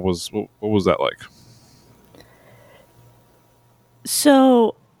mean, what was that like?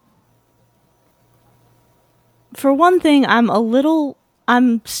 So, for one thing, I'm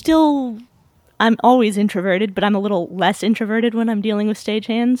always introverted, but I'm a little less introverted when I'm dealing with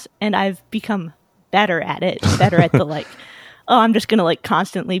stagehands, and I've become better at it. Better at the I'm just gonna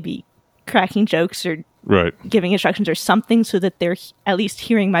constantly be cracking jokes or giving instructions or something so that they're at least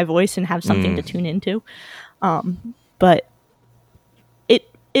hearing my voice and have something to tune into. But it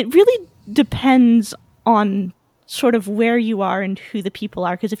really depends on sort of where you are and who the people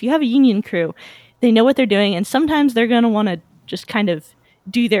are, because if you have a union crew, they know what they're doing, and sometimes they're going to want to just kind of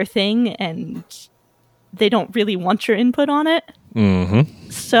do their thing and they don't really want your input on it.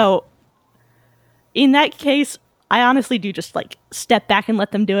 So in that case, I honestly do just step back and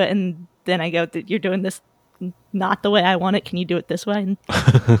let them do it, and then I go, you're doing this not the way I want it, can you do it this way? And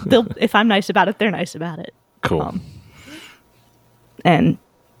if I'm nice about it, they're nice about it. Cool. And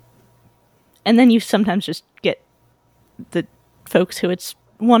then you sometimes just get the folks who it's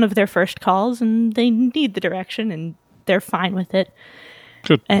one of their first calls and they need the direction and they're fine with it.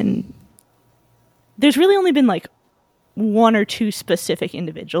 Good. And there's really only been one or two specific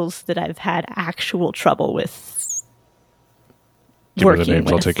individuals that I've had actual trouble with. Give me the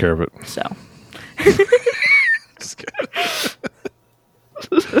names, I'll take care of it. So. Just kidding.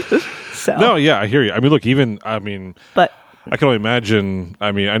 No, yeah, I hear you. I mean, look, but I can only imagine.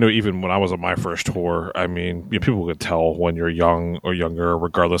 I mean, I know even when I was on my first tour, I mean, people could tell when you're young or younger,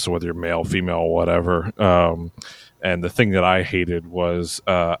 regardless of whether you're male, female, whatever. And the thing that I hated was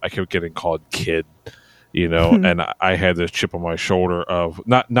I kept getting called kid, and I had this chip on my shoulder of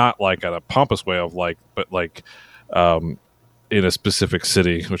not like in a pompous way of but in a specific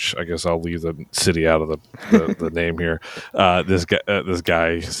city, which I guess I'll leave the city out of the name here. This guy,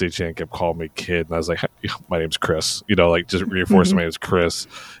 stagehand, kept calling me kid, and I was like, "My name's Chris." Just reinforcing my name's Chris.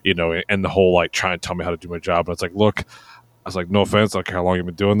 And the whole trying to tell me how to do my job. And it's like, look, I was like, no offense, I don't care how long you've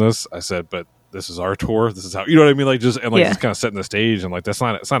been doing this. I said, but this is our tour. This is how, you know what I mean? Just kind of setting the stage, and it's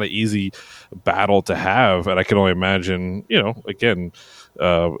not an easy battle to have. And I can only imagine, again,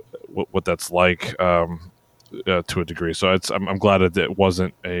 what that's like. To a degree, so I'm glad that it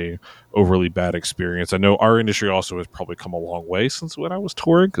wasn't a overly bad experience. I know our industry also has probably come a long way since when I was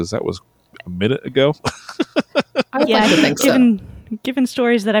touring, because that was a minute ago. I think given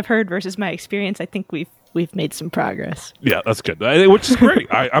stories that I've heard versus my experience, I think we've made some progress. Yeah, that's good, which is great.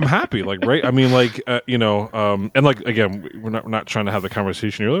 I'm happy. Right? I mean, and again, we're not trying to have the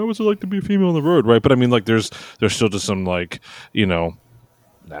conversation. You're like, what's it like to be a female on the road, right? But I mean, there's still just some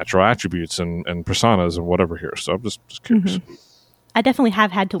natural attributes and personas and whatever here. So I'm just curious. I definitely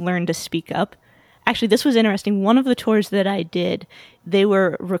have had to learn to speak up. Actually, this was interesting. One of the tours that I did, they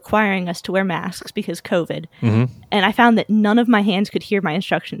were requiring us to wear masks because COVID. And I found that none of my hands could hear my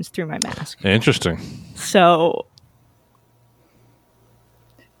instructions through my mask. Interesting. So.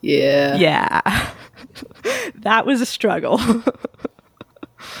 Yeah. That was a struggle.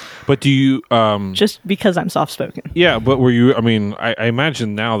 But do you just because I'm soft-spoken? Yeah, but were you? I mean, I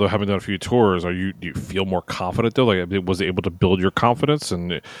imagine now, though, having done a few tours, do you feel more confident though? Was it able to build your confidence,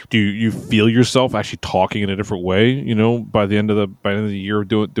 and do you feel yourself actually talking in a different way? By the end of the year of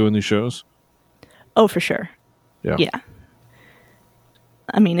doing these shows. Oh, for sure. Yeah.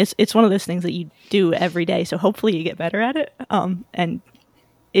 I mean, it's one of those things that you do every day, so hopefully you get better at it. And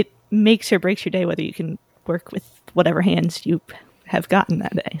it makes or breaks your day whether you can work with whatever hands you have gotten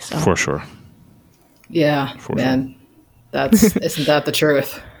that day. So. For sure. Yeah, man. Isn't that the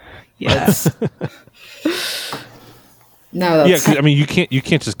truth? Yes. No, Yeah, that's 'cause, I mean, you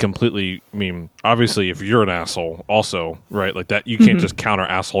can't just completely. I mean, obviously, if you're an asshole, also, right, like that, you can't just counter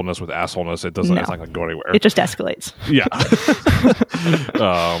assholeness with assholeness. It doesn't. No. It's not going to go anywhere. It just escalates. Yeah.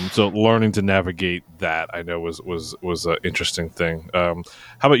 So learning to navigate that, I know, was an interesting thing. How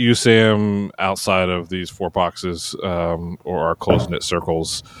about you, Sam? Outside of these 4 boxes or our close knit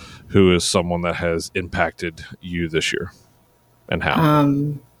circles, who is someone that has impacted you this year, and how?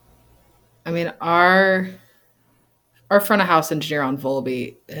 I mean, our front of house engineer on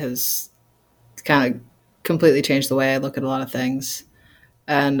Volby has kind of completely changed the way I look at a lot of things,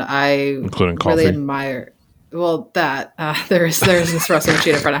 and I Including really coffee. admire. Well, that there's an espresso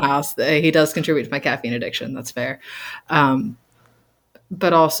machine in front of house. He does contribute to my caffeine addiction. That's fair,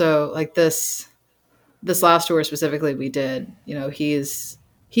 but also like this last tour specifically, we did. You know, he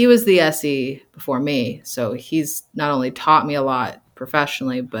was the SE before me, so he's not only taught me a lot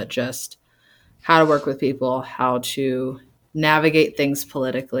professionally, but just how to work with people, how to navigate things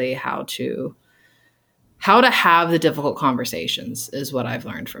politically, how to have the difficult conversations is what I've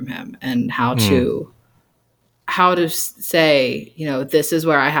learned from him, and how to say, you know, this is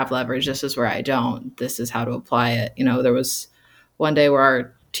where I have leverage, this is where I don't, this is how to apply it. You know, there was one day where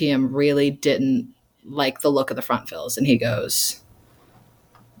our team really didn't like the look of the front fills, and he goes,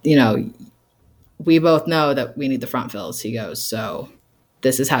 you know, we both know that we need the front fills. He goes, so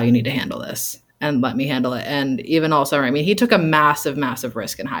this is how you need to handle this, and let me handle it. And even also, I mean, he took a massive, massive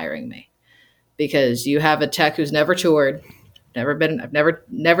risk in hiring me, because you have a tech who's never toured, I've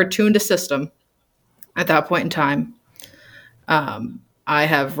never tuned a system at that point in time. I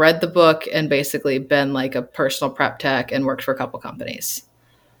have read the book and basically been like a personal prep tech and worked for a couple companies,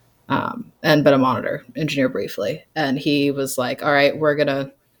 and been a monitor engineer briefly. And he was like, all right, we're going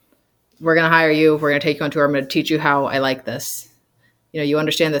to hire you. We're going to take you on tour. I'm going to teach you how I like this. You know, you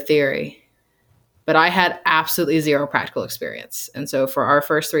understand the theory. But I had absolutely zero practical experience. And so for our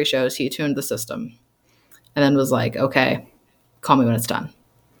first 3 shows, he tuned the system and then was like, okay, call me when it's done.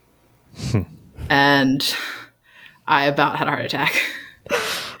 And I about had a heart attack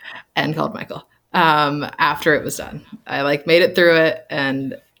and called Michael after it was done. I like made it through it,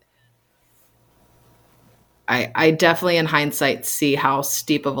 and I definitely in hindsight see how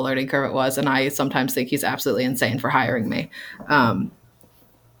steep of a learning curve it was. And I sometimes think he's absolutely insane for hiring me.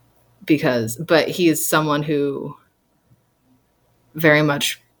 But he is someone who very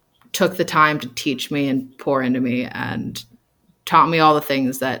much took the time to teach me and pour into me and taught me all the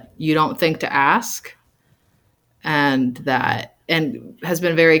things that you don't think to ask, and has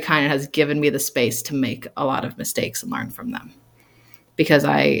been very kind and has given me the space to make a lot of mistakes and learn from them. Because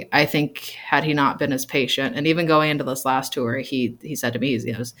I think had he not been as patient, and even going into this last tour, he said to me,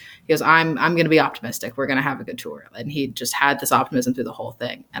 he goes, I'm going to be optimistic. We're going to have a good tour. And he just had this optimism through the whole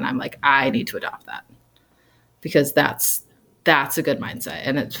thing. And I'm like, I need to adopt that, because that's a good mindset.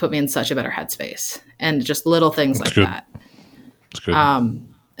 And it's put me in such a better headspace, and just little things That's like good. that. That's good.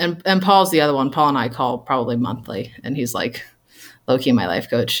 And Paul's the other one. Paul and I call probably monthly, and he's like low-key my life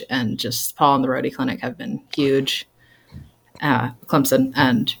coach. And just Paul and the Roadie Clinic have been huge. Clemson,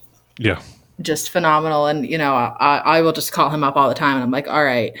 and yeah, just phenomenal. And you know, I will just call him up all the time, and I'm like, all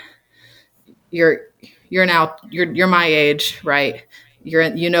right, you're my age, right?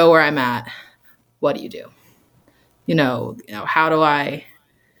 You know where I'm at. What do? You know, how do I?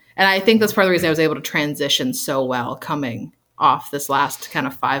 And I think that's part of the reason I was able to transition so well coming off this last kind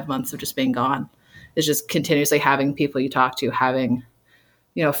of 5 months of just being gone, is just continuously having people you talk to, having,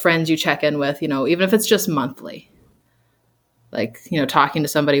 you know, friends you check in with, you know, even if it's just monthly. Like, you know, talking to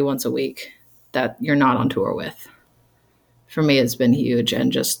somebody once a week that you're not on tour with, for me, has been huge.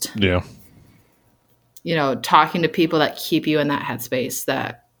 And just, yeah, you know, talking to people that keep you in that headspace,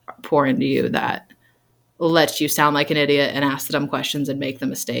 that pour into you, that lets you sound like an idiot and ask the dumb questions and make the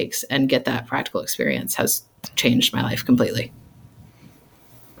mistakes and get that practical experience, has changed my life completely.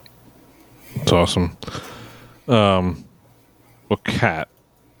 it's awesome. Well, Kat,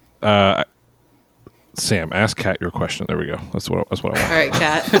 Sam, ask Kat your question. There we go. That's what I want. All right,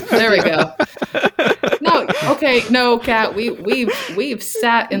 Kat. There we go. No, Kat. We've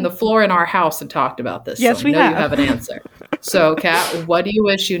sat in the floor in our house and talked about this. Yes, so we I know have. you have an answer. So, Kat, what do you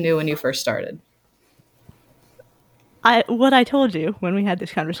wish you knew when you first started? What I told you when we had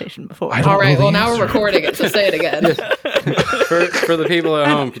this conversation before. I don't All right. know Well, the now answer. we're recording it, so say it again. For the people at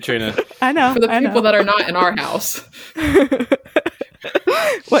home, Katrina. I know. For the I know. people that are not in our house.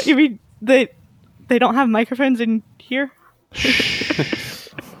 What you mean? They don't have microphones in here?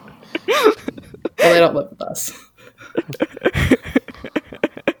 Well, they don't live with us.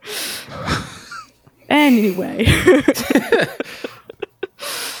 Anyway.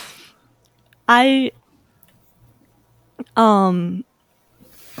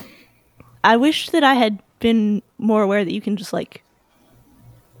 I wish that I had been more aware that you can just like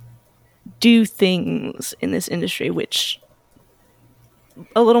do things in this industry, which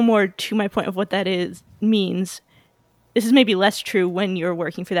a little more to my point of what that is means. This is maybe less true when you're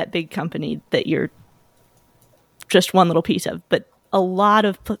working for that big company that you're just one little piece of, but a lot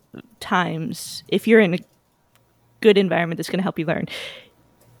of times, if you're in a good environment that's going to help you learn,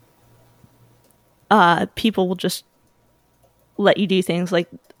 people will just let you do things. Like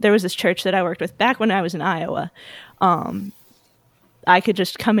there was this church that I worked with back when I was in Iowa. I could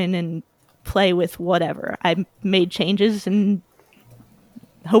just come in and play with whatever. I made changes and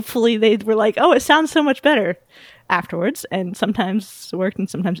hopefully they were like, oh, it sounds so much better afterwards. And sometimes it worked and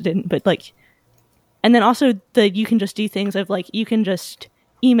sometimes it didn't. But like, and then also you can just do things of like, you can just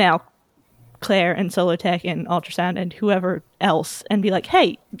email Claire and Solotech and Ultrasound and whoever else and be like,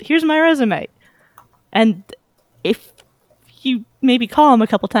 hey, here's my resume. And if you maybe call them a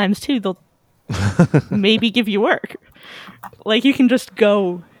couple times too, they'll maybe give you work. Like you can just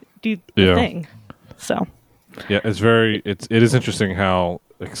go do the thing. So yeah, it is interesting how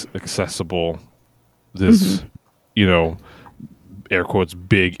accessible this, air quotes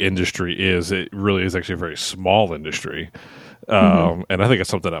big industry is. It really is actually a very small industry. And I think it's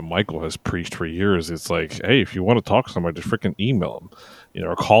something that Michael has preached for years. It's like, hey, if you want to talk to somebody, just freaking email them,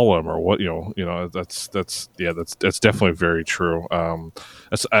 or call them, or what, that's definitely very true.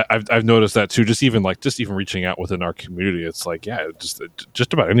 I've noticed that too. Just even reaching out within our community, it's like, yeah,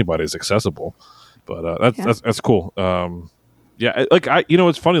 just about anybody is accessible. But that's cool.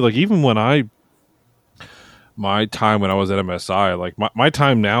 It's funny. Like even when my time when I was at MSI, like my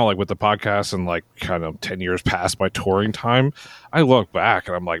time now, like with the podcast and like kind of 10 years past my touring time, I look back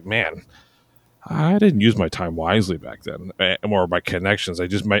and I'm like, man, I didn't use my time wisely back then, or my connections. I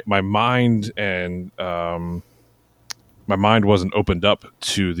just, my mind and, my mind wasn't opened up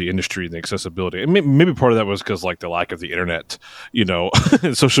to the industry and the accessibility. And maybe part of that was because like the lack of the internet,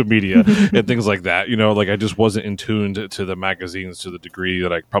 and social media and things like that, like I just wasn't in tuned to the magazines to the degree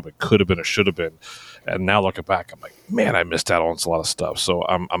that I probably could have been or should have been. And now looking back, I'm like, man, I missed out on a lot of stuff. So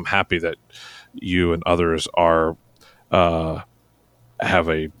I'm happy that you and others are, have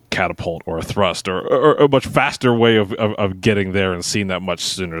a catapult or a thrust or a much faster way of getting there and seeing that much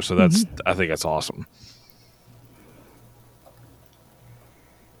sooner. So I think that's awesome.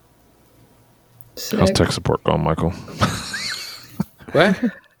 Sick. How's tech support going, Michael? What?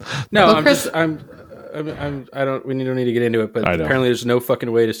 No, Well, I'm Chris- just, I don't, we don't need to get into it, but I know. apparently there's no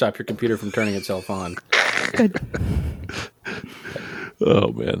fucking way to stop your computer from turning itself on. good.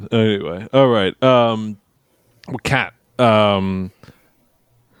 Oh man. Anyway, all right. Well, Kat, I'm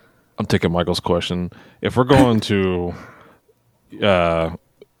taking Michael's question. If we're going to the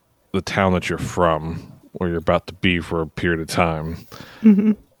town that you're from, where you're about to be for a period of time,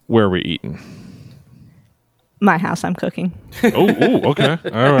 where are we eating? My house, I'm cooking. Okay.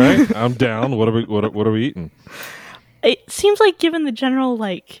 All right. I'm down. What are we eating? It seems like given the general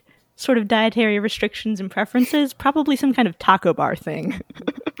like sort of dietary restrictions and preferences, probably some kind of taco bar thing.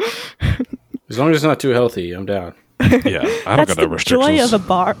 As long as it's not too healthy, I'm down. Yeah, I don't That's got no the restrictions. joy of a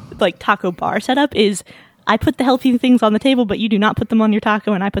bar, like taco bar setup, is I put the healthy things on the table, but you do not put them on your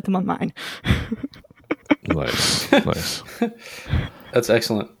taco, and I put them on mine. Nice. That's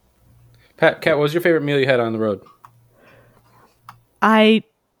excellent. Kat, what was your favorite meal you had on the road? I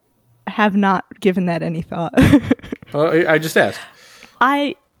have not given that any thought. I just asked.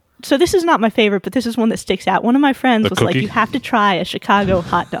 So this is not my favorite, but this is one that sticks out. One of my friends The was like, cookie? you have to try a Chicago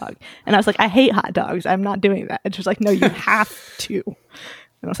hot dog. And I was like, I hate hot dogs. I'm not doing that. And she was like, no, you have to. And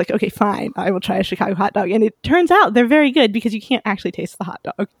I was like, okay, fine. I will try a Chicago hot dog. And it turns out they're very good because you can't actually taste the hot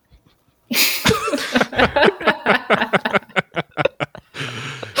dog.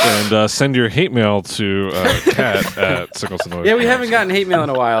 And send your hate mail to Kat at Sickles and Oak. Yeah, we haven't gotten hate mail in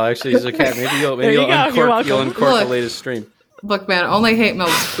a while, actually. So, Kat, maybe you'll you go. You're uncork welcome. the Look. latest stream. Look, man, only hate mail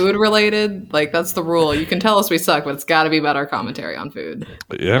is food related. Like, that's the rule. You can tell us we suck, but it's got to be about our commentary on food.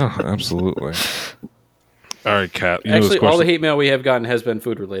 Yeah, absolutely. All right, Kat. You know Actually, this all the question. hate mail we have gotten has been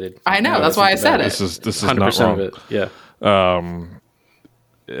food related. I know. Now That's that why I think said about it. This is 100% not wrong. of it.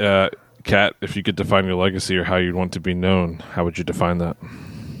 Yeah. Kat, if you could define your legacy or how you'd want to be known, how would you define that?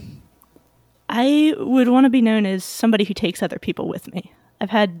 I would want to be known as somebody who takes other people with me. I've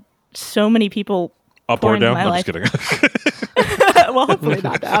had so many people Up pour or into down? my I'm life. just kidding. Well, hopefully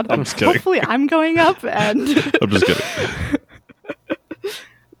not down. I'm just kidding. Hopefully I'm going up. And I'm just kidding.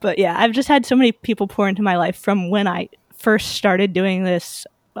 But yeah, I've just had so many people pour into my life from when I first started doing this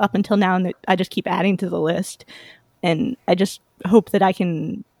up until now, and I just keep adding to the list. And I just hope that I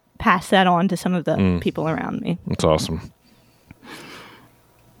can pass that on to some of the people around me. That's awesome.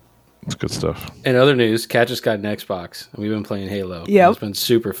 That's good stuff. In other news, Kat just got an Xbox, and we've been playing Halo. Yep. It's been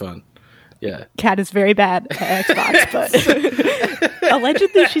super fun. Yeah. Kat is very bad at Xbox, but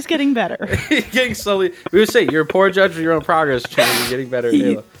allegedly she's getting better. Getting slowly. We would say you're a poor judge of your own progress, Chan. You're getting better at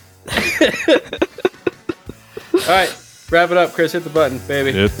Halo. All right. Wrap it up, Chris. Hit the button,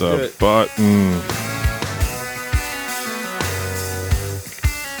 baby. Hit the button.